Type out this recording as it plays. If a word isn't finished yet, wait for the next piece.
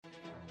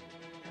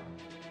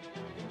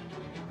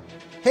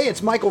Hey,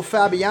 it's Michael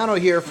Fabiano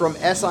here from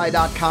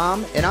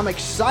SI.com, and I'm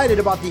excited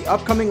about the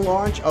upcoming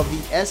launch of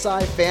the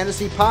SI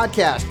Fantasy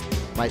Podcast.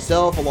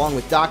 Myself, along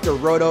with Dr.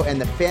 Roto and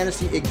the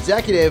Fantasy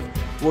Executive,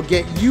 will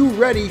get you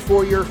ready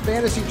for your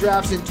fantasy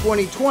drafts in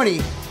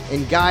 2020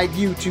 and guide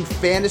you to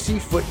fantasy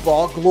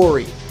football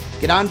glory.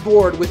 Get on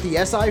board with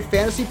the SI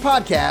Fantasy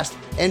Podcast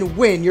and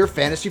win your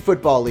fantasy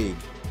football league.